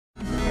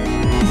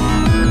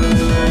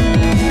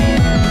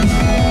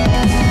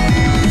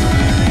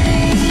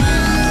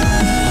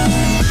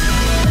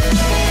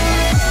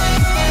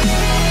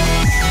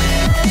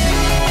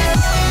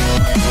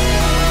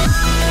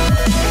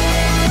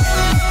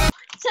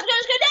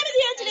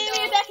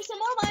to some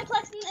more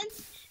Mineplex,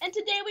 and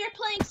today we are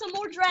playing some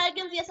more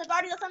dragons. Yes, I've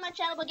already done on my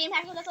channel, but game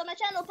hacking that's on my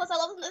channel. Plus, I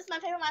love this. This is my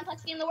favorite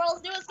Mineplex game in the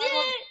world. Let's do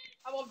it.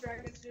 I love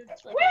dragons, dude.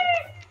 Really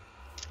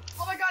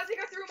Oh my god, I think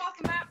I threw him off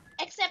the map.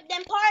 Except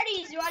them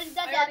parties. You already did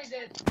that. I already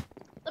did.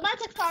 The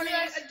Mineplex parties.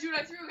 Dude,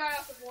 I threw a guy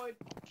off the void.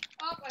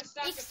 Oh, I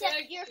stacked Except a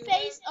pig. your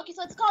face. Okay,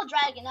 so it's called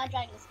Dragon, not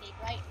Dragon Escape,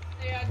 right?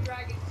 Yeah,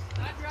 dragons.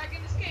 Not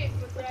dragon escape,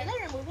 but Wait, dragon.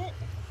 did I remove it?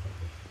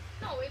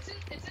 No, it's in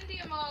the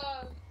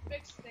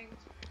mixed things.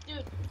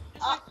 Dude,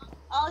 all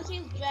I see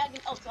is Dragon.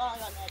 Oh, it's all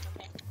on edge.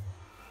 Okay.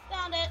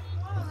 Found it.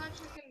 Oh, that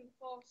chicken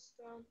falls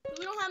down.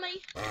 We don't have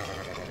any.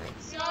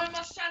 You don't have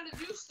much time to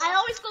do stuff. I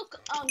always go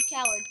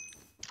coward.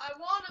 I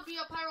want to be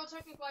a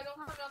pyrotechnic, but I don't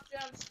have enough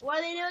gems. What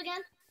do they do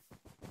again?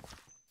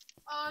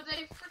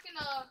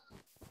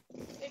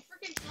 They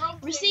freaking throw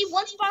Receive things.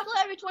 one sparkler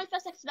every 25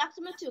 seconds,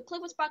 maximum 2.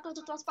 Click with sparkler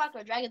to throw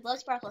sparkler. Dragons love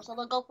sparkler, so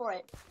they'll go for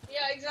it.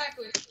 Yeah,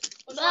 exactly.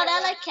 But I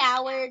like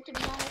coward, to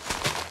be honest.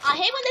 I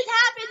hate when this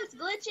happens, it's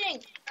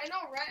glitching. I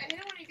know, right? I hate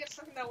it when you get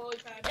stuck in that lily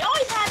pad. It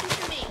always happens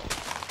to me.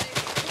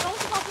 It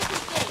always happens to me.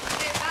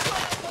 Okay, that's why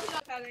I don't go to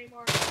that pad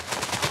anymore.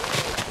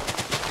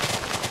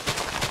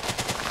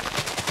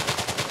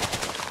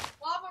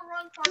 Lava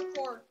run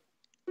parkour.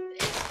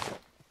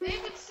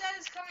 David said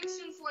it's coming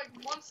soon for like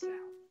months now.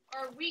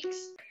 Or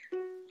weeks.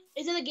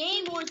 Is it a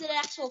game or is it an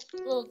actual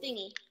little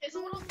thingy? It's a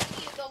little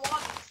thingy in the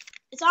lobby.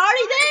 It's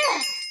already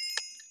there!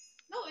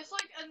 No, it's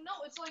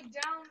like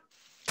down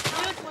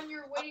when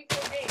you're waiting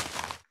for a game.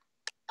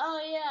 Oh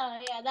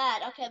yeah, that.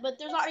 Okay, but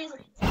there's already.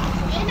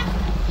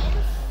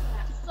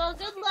 So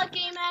good luck,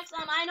 Game Max.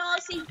 I know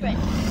a secret. I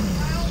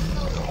don't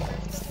know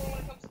secrets when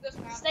it comes to this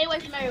map. Stay away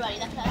from everybody.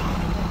 That's how.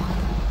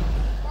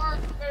 Or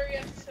very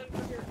interesting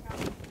for your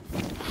account.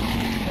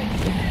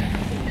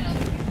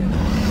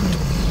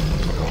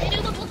 Hey,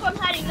 dude, look where I'm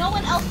hiding. No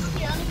one else is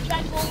here. I'm just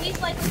trying to go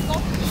least likely to go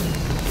for me.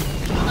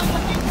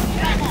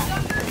 Right now.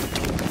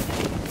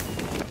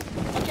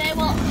 Okay,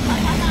 well, I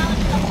have now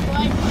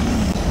destroyed.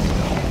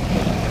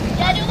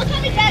 Yeah, dude, look how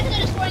many dragons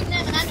are destroying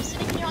them, and I'm just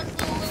sitting here on this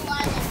little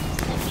island,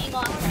 just like being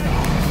awesome.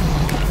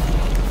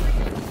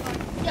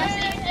 Yeah,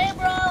 hey,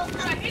 bro.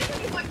 I hate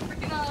when you like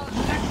freaking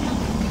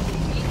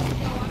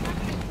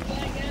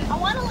I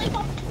want to leap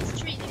off this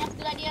tree. Think that's a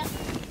good idea?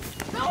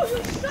 No,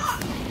 you suck!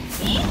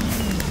 Me?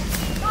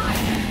 I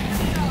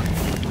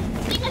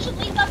think I should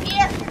leap up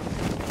here.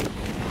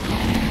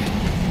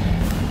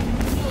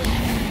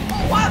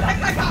 Oh wow, that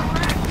guy got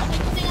wrecked! Okay,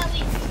 good thing I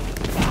leap.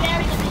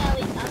 Very good thing I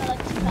leap. I'm gonna let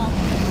you help.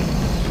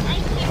 I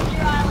need to leave to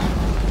your island.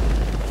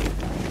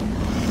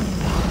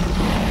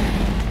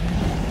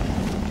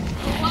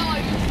 Well, I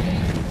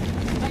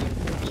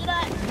Should I?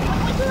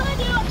 What should I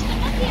do? I'm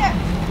stuck up here.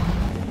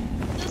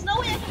 There's no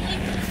way I can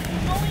leave.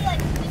 There's no way like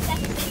to leave back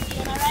to safety.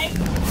 Am I right?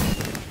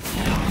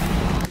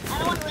 I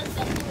don't want to risk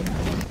that.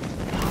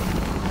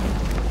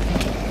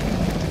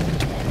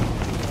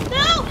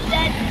 No!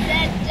 Dead.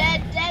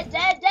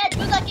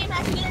 Good luck, Game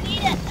Hack. You're gonna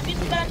need it. I'm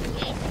usually better at this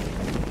game.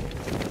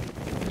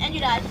 And you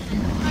died. I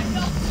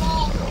felt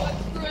small, but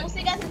We'll see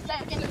you guys in a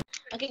second.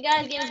 Okay,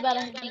 guys, game is about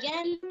to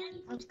begin.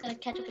 I'm just gonna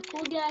catch up the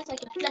cool guys so I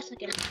can flash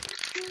again.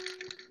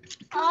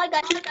 Oh, I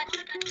got you.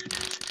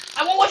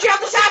 I won't let you have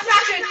the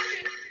satisfaction!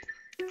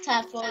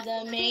 Time for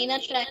the main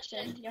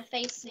attraction. Your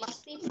face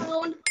must be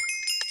blown.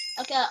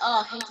 Okay,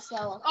 oh, I hate this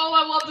level. Oh,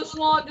 I love this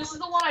one. This is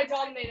the one I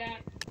dominate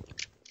at.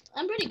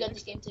 I'm pretty good at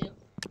this game too.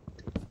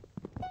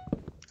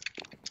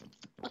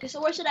 Okay, so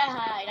where should I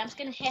hide? I'm just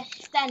gonna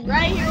stand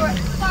right here,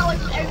 far away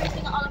from every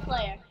single other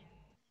player.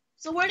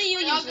 So where do you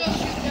usually go?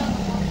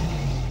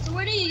 So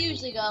where do you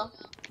usually go?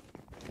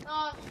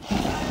 I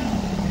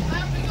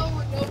have to go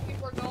where no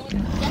people are going.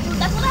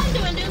 That's what I'm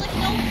doing, dude. Like,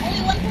 no,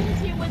 only one person's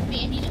here with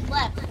me, and he just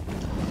left.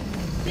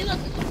 See, look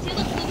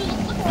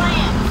where I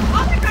am.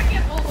 I'll be back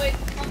in. Oh wait,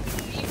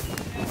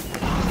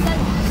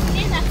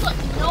 Look,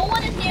 no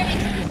one is here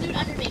except this dude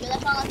under me, but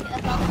that's all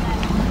that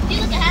matters. See,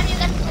 look, I have you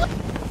guys to look.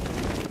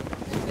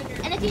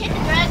 And if you hit the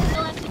dragon,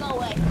 they'll actually go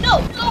away. No,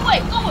 go away.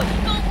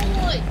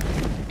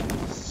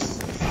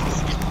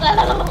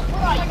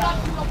 Where are you?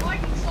 I'm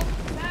liking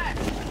something bad.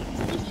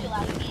 It's usually a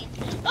lot of games.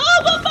 Never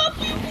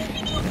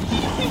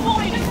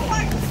mind,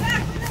 it's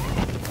back.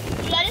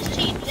 Dude, I just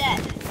cheated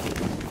death.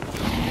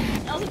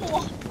 That was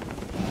cool.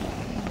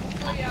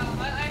 Oh yeah,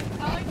 I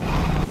like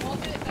all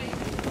of it.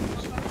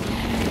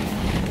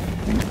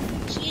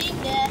 Cheating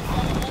death.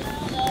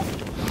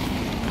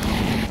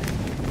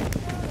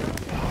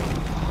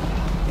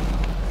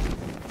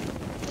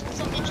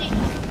 Something cheap.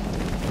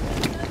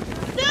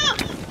 No!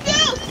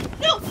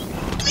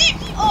 Leap!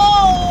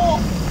 Oh!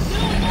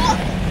 Dude, look!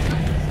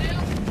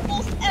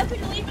 Most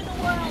epic leap in the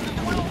world.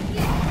 And we're over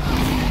here.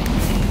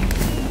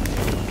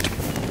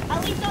 I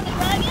leaped on the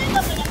dragon.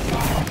 Look, I got the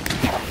water.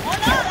 Oh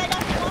no, I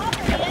got the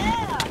water,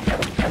 yeah!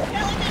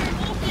 Apparently they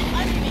removed it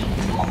under me.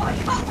 Oh my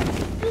god!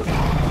 Dude,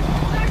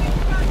 dragons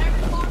around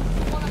every block is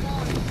the one I'm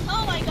on.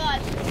 Oh my god.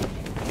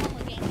 Oh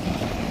my game.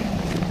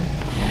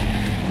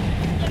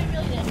 Yeah, we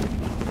really did.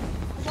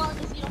 As long as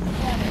you don't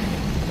forever.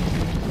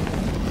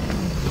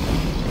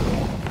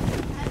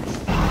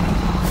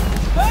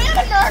 Hurry up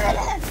and murder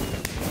them!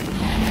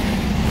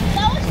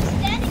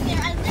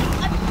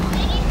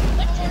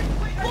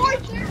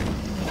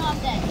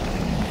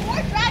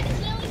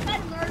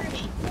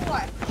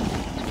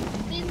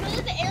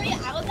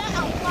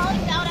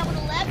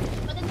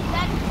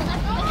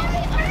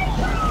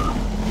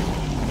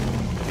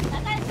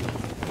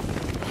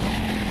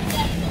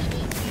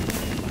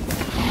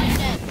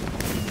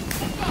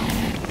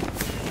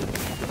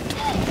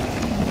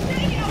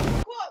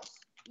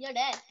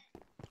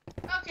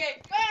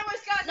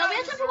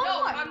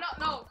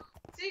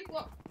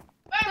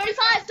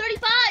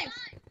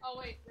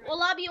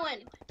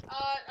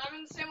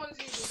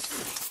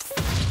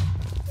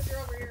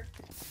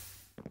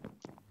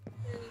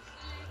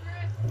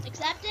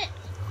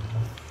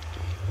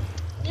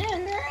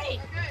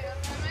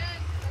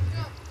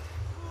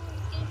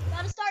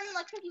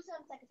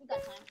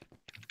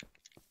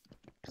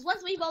 Because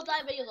once we both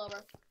die, video's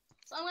over.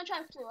 So I'm gonna try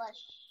and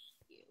flush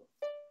you.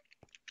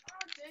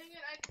 Oh, dang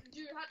it.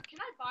 Dude, can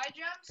I buy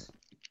gems?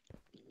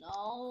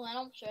 No, I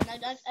don't sure.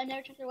 I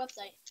never checked their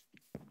website.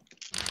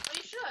 Oh,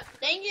 you should.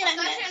 Dang it, I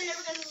Actually, missed. I'm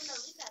never gonna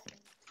leave that thing.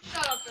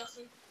 Shut up,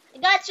 Justin. I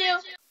got you.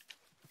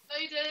 No,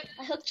 you didn't.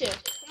 I hooked you.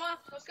 Come on,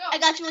 let's go. I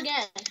got you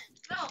again.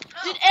 No.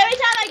 Dude, every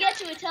time I get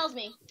you, it tells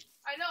me.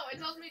 I know, it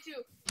tells me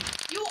too.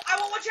 I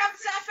won't let you have the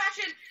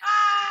satisfaction.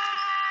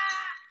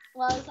 Ah!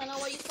 Well, at least I know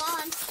where you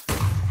spawned.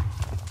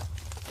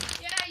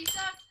 Yeah, you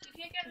suck. You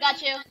can't get me.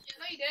 Got you.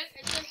 No, you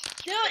didn't.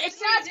 Dude,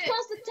 it's not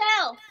supposed to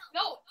tell.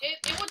 No,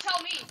 it would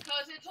tell me,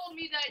 because it told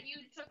me that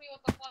you took me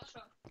with the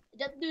flashlight. It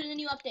doesn't do the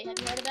new update.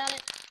 Have you heard about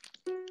it?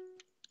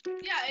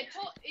 Yeah, it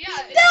told. Yeah.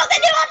 No, the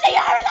new update!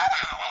 You heard about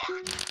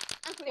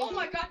it! Oh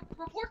my god,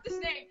 report this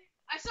name.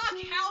 I saw a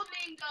cow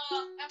named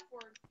F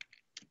word.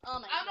 Oh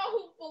my god. I don't know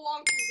who it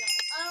belonged to though.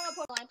 I don't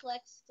report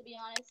Mineplex, to be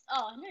honest.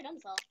 Oh, I've never done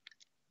this all.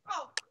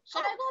 Oh.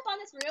 Should I go up on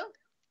this roof?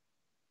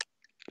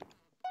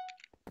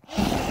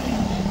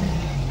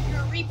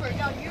 You're a Reaper.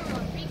 No, you're a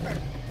Reaper.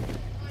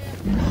 Oh, yeah.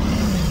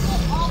 Let's go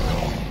all the way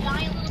to this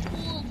giant little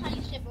cool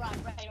tiny ship right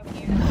over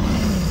here.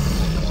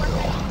 That's the worst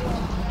idea in the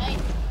world, right?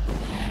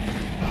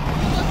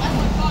 Look, Oh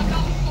my god,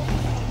 that was so cool.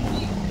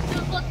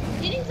 dude, look,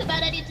 do you think it's a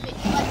bad idea to be like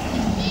this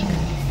to me?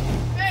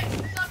 Hey,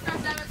 what's up,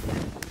 goddammit?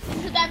 This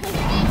is a bad place to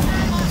be.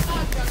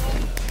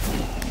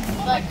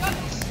 Oh my god,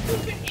 those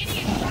stupid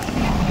idiots.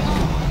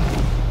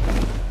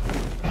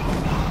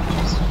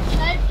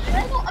 Should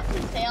I go up to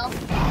the sail?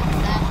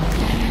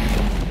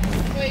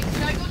 Wait,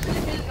 should I go to the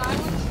hidden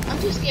islands? I'm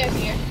too scared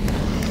here.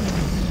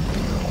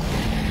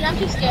 Dude, I'm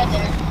too scared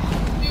there.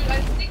 Dude,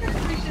 I think I'm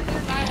pretty sure the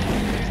hidden islands.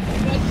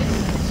 But it's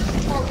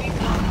just far away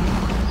from.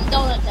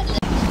 Don't attempt it.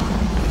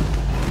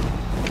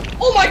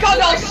 Oh my god,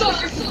 that was so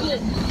cool.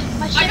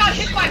 My I ship got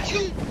hit by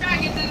 2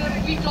 dragons and then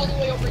it weaved all the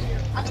way over here.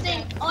 I'm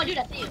staying. Oh, dude,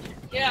 I see you.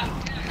 Yeah.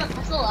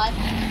 I'm still alive.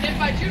 Hit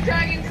by 2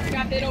 dragons and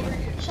got hit over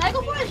here. Should I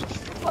go for it?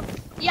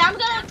 Yeah, I'm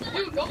gonna.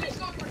 Dude, nobody's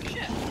going for the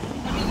ship.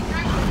 I mean, the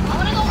dragons. I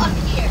wanna go up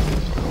here.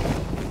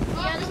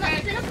 Oh, Yeah, okay.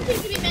 there doesn't seem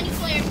to be many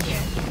players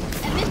here.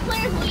 And this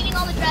player is leading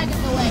all the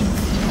dragons away.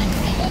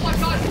 Oh my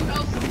god, who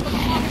else is the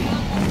top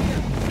one over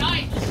here?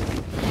 Nice.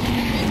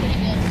 Pretty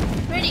good.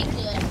 Pretty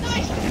good.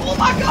 Nice. Oh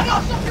my god,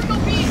 I'll suffer the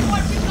beat.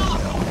 What we got?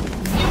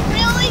 You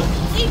really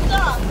leaped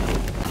off.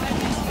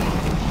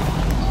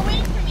 We're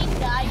waiting for me to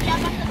die. Yeah,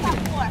 I'm up to the top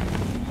 4.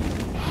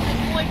 There's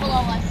a void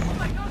below us. Oh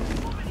my god,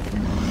 there's so many.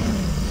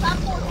 Top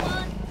 4, come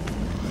on.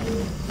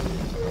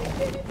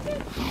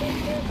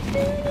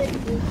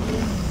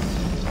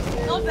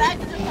 No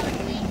dragons are coming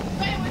to me.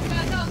 Wait, wait,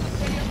 that was a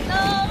video.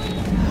 No!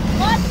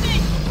 Watch me!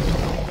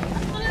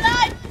 I'm still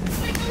alive!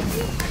 Wait, no,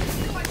 dude, I just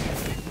knew I can't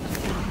get the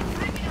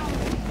dragon out.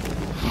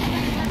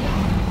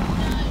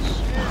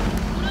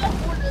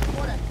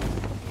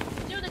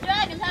 Dude, the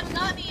dragons haven't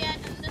got me yet,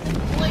 and there's a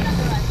void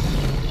under us.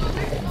 No,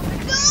 there's no.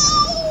 No!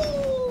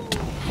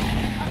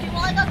 Okay,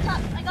 well I got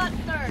top. I got